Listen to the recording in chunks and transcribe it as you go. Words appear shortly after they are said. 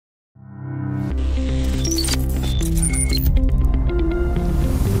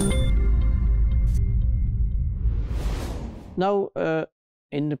Now,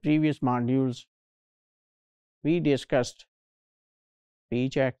 in the previous modules, we discussed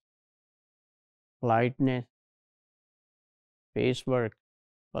speech act, politeness, face work,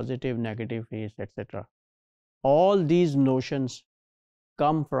 positive, negative face, etc. All these notions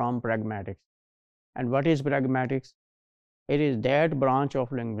come from pragmatics. And what is pragmatics? It is that branch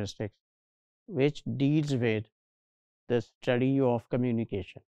of linguistics which deals with the study of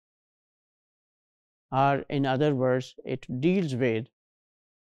communication. Or in other words, it deals with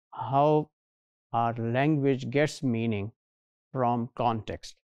how our language gets meaning from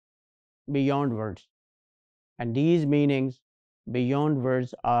context, beyond words. And these meanings beyond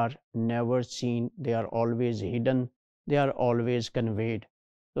words are never seen, they are always hidden, they are always conveyed.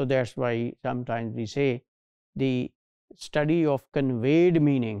 So that's why sometimes we say the study of conveyed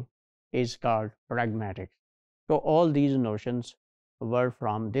meaning is called pragmatics. So all these notions were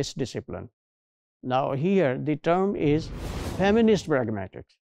from this discipline. Now here the term is feminist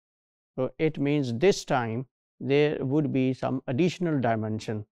pragmatics. So it means this time there would be some additional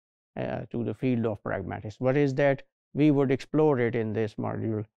dimension to the field of pragmatics. What is that? We would explore it in this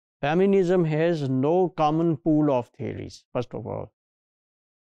module. Feminism has no common pool of theories, first of all.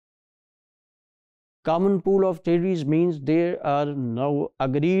 Common pool of theories means there are no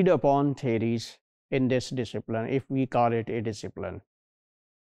agreed upon theories in this discipline, if we call it a discipline.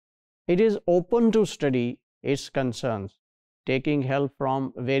 It is open to study its concerns, taking help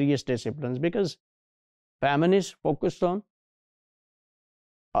from various disciplines, because feminists focus on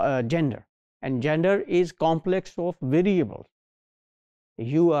gender, and gender is complex of variables.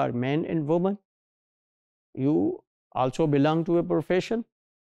 You are man and woman, you also belong to a profession,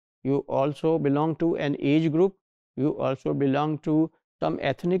 you also belong to an age group, you also belong to some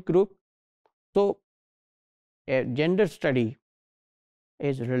ethnic group. So a gender study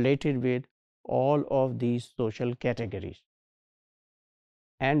is related with all of these social categories,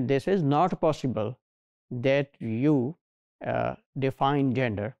 and this is not possible that you define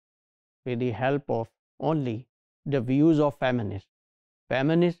gender with the help of only the views of feminists.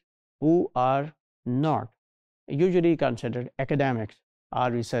 Feminists who are not usually considered academics or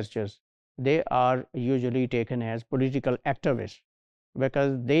researchers, they are usually taken as political activists,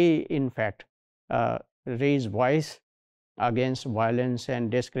 because they in fact raise voice against violence and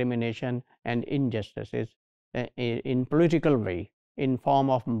discrimination and injustices in political way, in form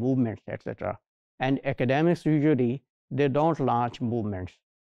of movements, etc. And academics usually they don't launch movements.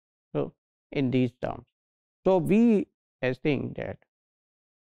 So in these terms, so we think that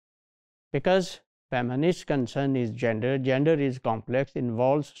because feminist concern is gender, gender is complex,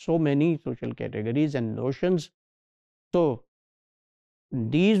 involves so many social categories and notions. So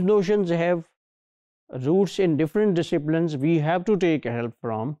these notions have roots in different disciplines. We have to take help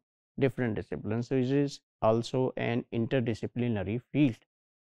from different disciplines. So it is also an interdisciplinary field.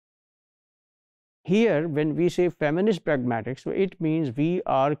 Here, when we say feminist pragmatics, so it means we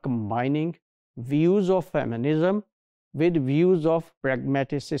are combining views of feminism with views of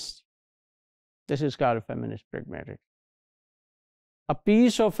pragmaticists. This is called feminist pragmatics. A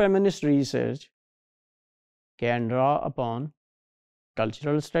piece of feminist research can draw upon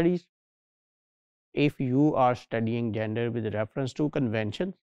cultural studies. If you are studying gender with reference to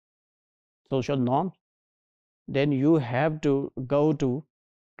conventions, social norms, then you have to go to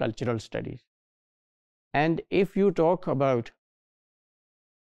cultural studies. And if you talk about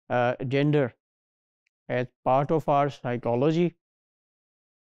gender as part of our psychology,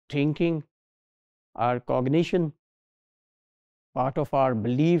 thinking, our cognition, part of our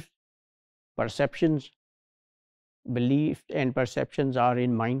beliefs, perceptions, beliefs and perceptions are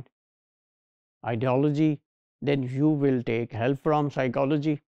in mind, ideology, then you will take help from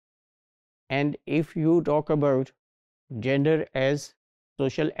psychology. And if you talk about gender as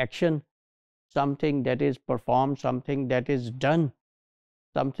social action, something that is performed, something that is done,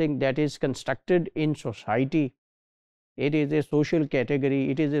 something that is constructed in society, it is a social category,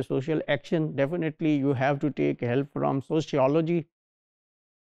 it is a social action, definitely you have to take help from sociology.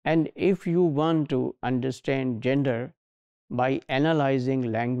 And if you want to understand gender by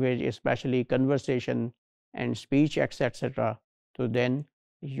analyzing language, especially conversation and speech, etc., so then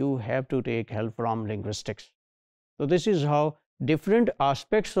you have to take help from linguistics. So this is how different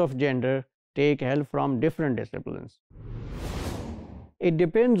aspects of gender take help from different disciplines. It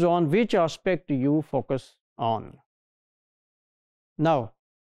depends on which aspect you focus on. Now,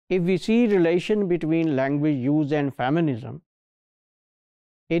 if we see relation between language use and feminism,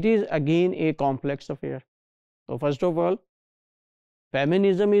 it is again a complex affair. So first of all,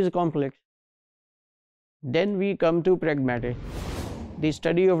 feminism is complex. Then we come to pragmatics, the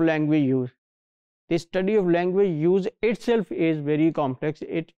study of language use. The study of language use itself is very complex.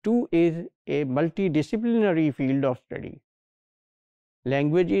 It too is a multidisciplinary field of study.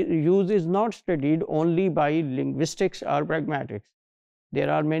 Language use is not studied only by linguistics or pragmatics. There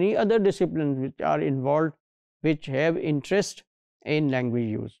are many other disciplines which are involved, which have interest in language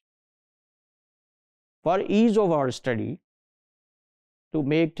use. For ease of our study, to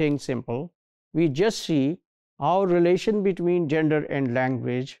make things simple, we just see how relation between gender and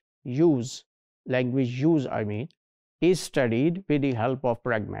language use is studied with the help of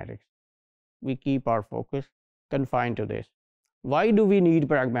pragmatics. We keep our focus confined to this. Why do we need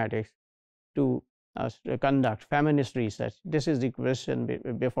pragmatics to conduct feminist research? This is the question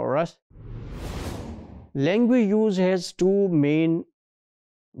before us. Language use has two main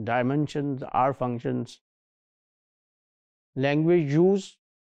dimensions or functions. Language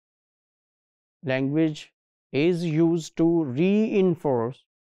is used to reinforce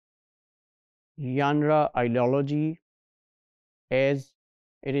genre ideology as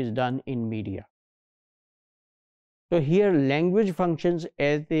it is done in media. So here language functions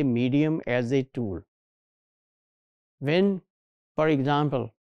as a medium, as a tool. When, for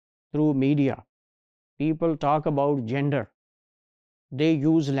example, through media, people talk about gender, they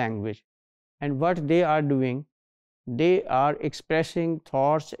use language, and what they are doing, they are expressing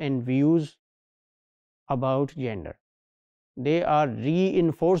thoughts and views about gender. They are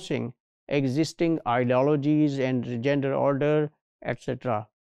reinforcing existing ideologies and gender order, etc.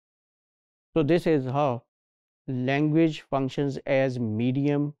 So this is how language functions as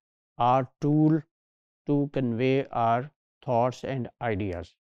medium or tool to convey our thoughts and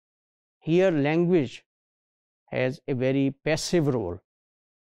ideas. Here language has a very passive role.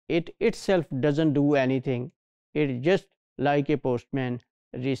 It itself doesn't do anything. It just like a postman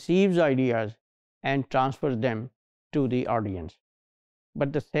receives ideas and transfers them to the audience.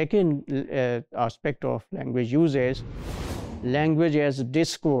 But the second aspect of language use is language as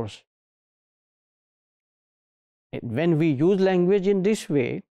discourse. When we use language in this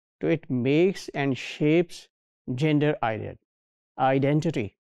way, so it makes and shapes gender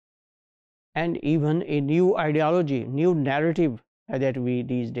identity, and even a new ideology, new narrative that we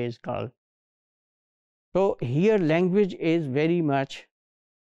these days call. So here language is very much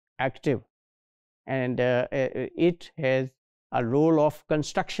active, and it has a role of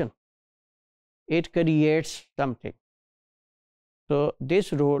construction. It creates something. So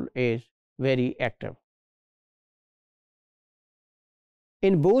this role is very active.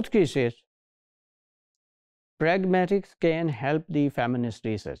 In both cases, pragmatics can help the feminist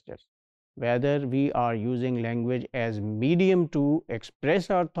researchers, whether we are using language as medium to express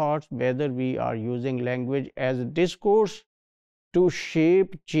our thoughts, whether we are using language as discourse to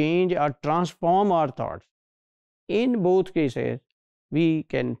shape, change, or transform our thoughts. In both cases, we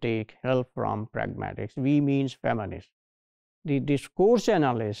can take help from pragmatics. We means feminist. The discourse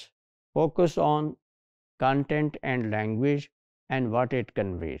analysts focus on content and language and what it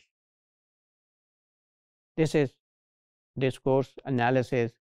conveys. This is discourse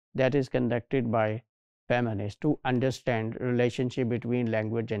analysis that is conducted by feminists to understand relationship between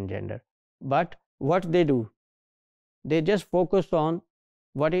language and gender. But what they do, they just focus on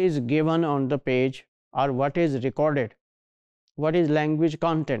what is given on the page or what is recorded, what is language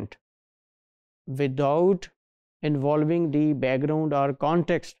content, without involving the background or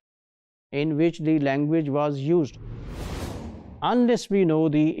context in which the language was used. Unless we know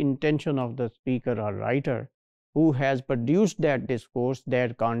the intention of the speaker or writer who has produced that discourse,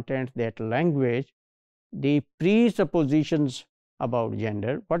 that content, that language, the presuppositions about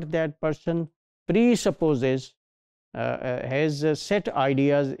gender, what that person presupposes, has set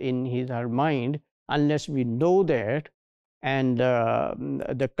ideas in his or her mind, unless we know that, and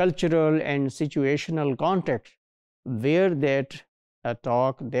the cultural and situational context where that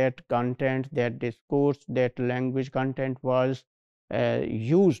talk, that content, that discourse, that language content was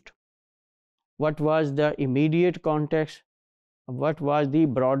used, what was the immediate context, what was the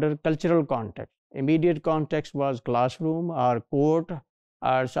broader cultural context. Immediate context was classroom or court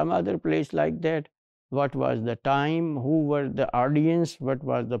or some other place like that. What was the time, who were the audience, what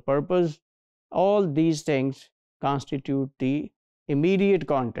was the purpose. All these things constitute the immediate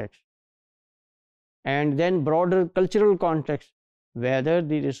context. And then broader cultural context, whether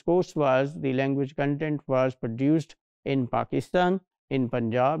the discourse was, the language content was produced in Pakistan, in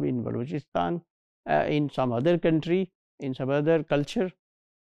Punjab, in Balochistan, in some other country, in some other culture.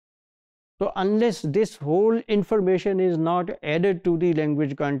 So unless this whole information is not added to the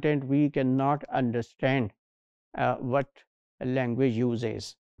language content, we cannot understand what language use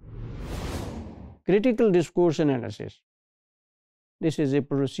is. Critical discourse analysis. This is a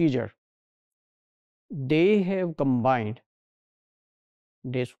procedure they have combined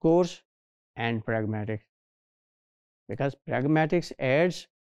discourse and pragmatics, because pragmatics adds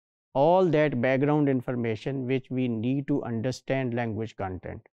all that background information which we need to understand language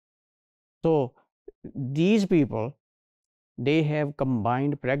content. So these people, they have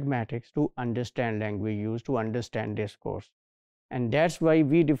combined pragmatics to understand language use, to understand discourse. And that's why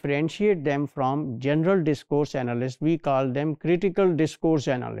we differentiate them from general discourse analysts. We call them critical discourse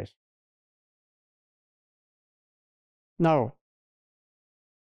analysts. Now,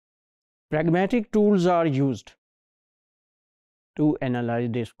 pragmatic tools are used to analyze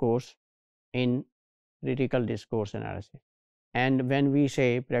discourse in critical discourse analysis. And when we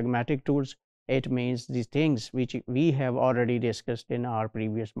say pragmatic tools, it means the things which we have already discussed in our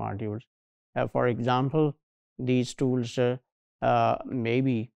previous modules. For example, these tools may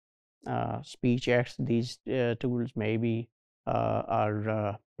be speech acts, these tools may be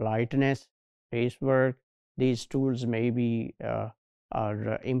our politeness, face work, these tools may be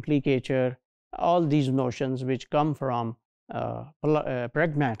our implicature. All these notions which come from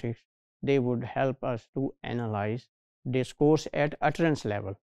pragmatics, they would help us to analyze discourse at utterance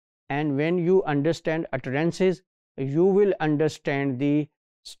level. And when you understand utterances, you will understand the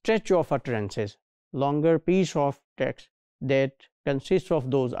stretch of utterances, longer piece of text that consists of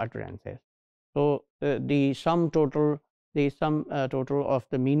those utterances. So the sum total of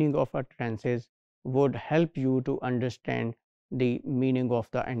the meaning of utterances would help you to understand the meaning of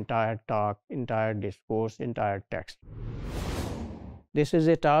the entire talk, entire discourse, entire text. This is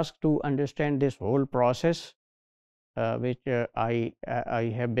a task to understand this whole process which I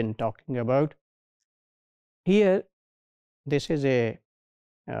have been talking about. Here, this is a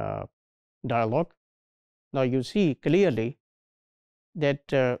dialogue. Now you see clearly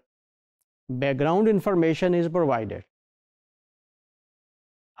that background information is provided.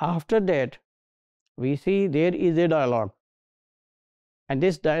 After that, we see there is a dialogue, and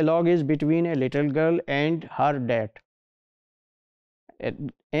this dialogue is between a little girl and her dad.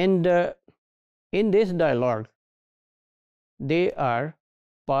 And in this dialogue, they are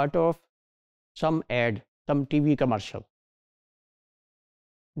part of some ad, some TV commercial.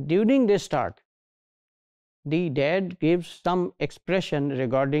 During this talk, the dad gives some expression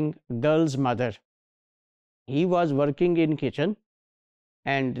regarding girl's mother. He was working in kitchen,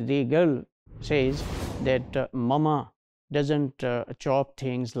 and the girl says that mama doesn't chop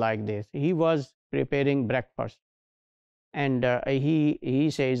things like this. He was preparing breakfast, and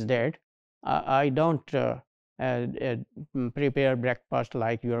he says that I don't prepare breakfast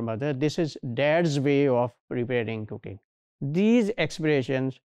like your mother. This is dad's way of preparing cooking. These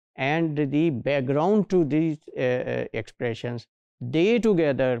expressions and the background to these expressions, they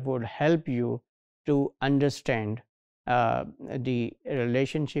together would help you to understand the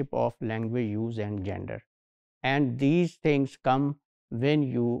relationship of language use and gender. And these things come when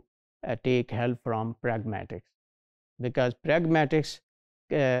you take help from pragmatics, because pragmatics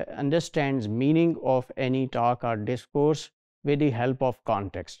understands meaning of any talk or discourse with the help of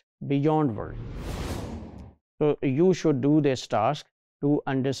context beyond words. So you should do this task to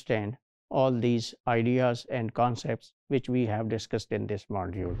understand all these ideas and concepts which we have discussed in this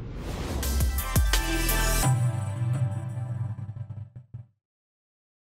module.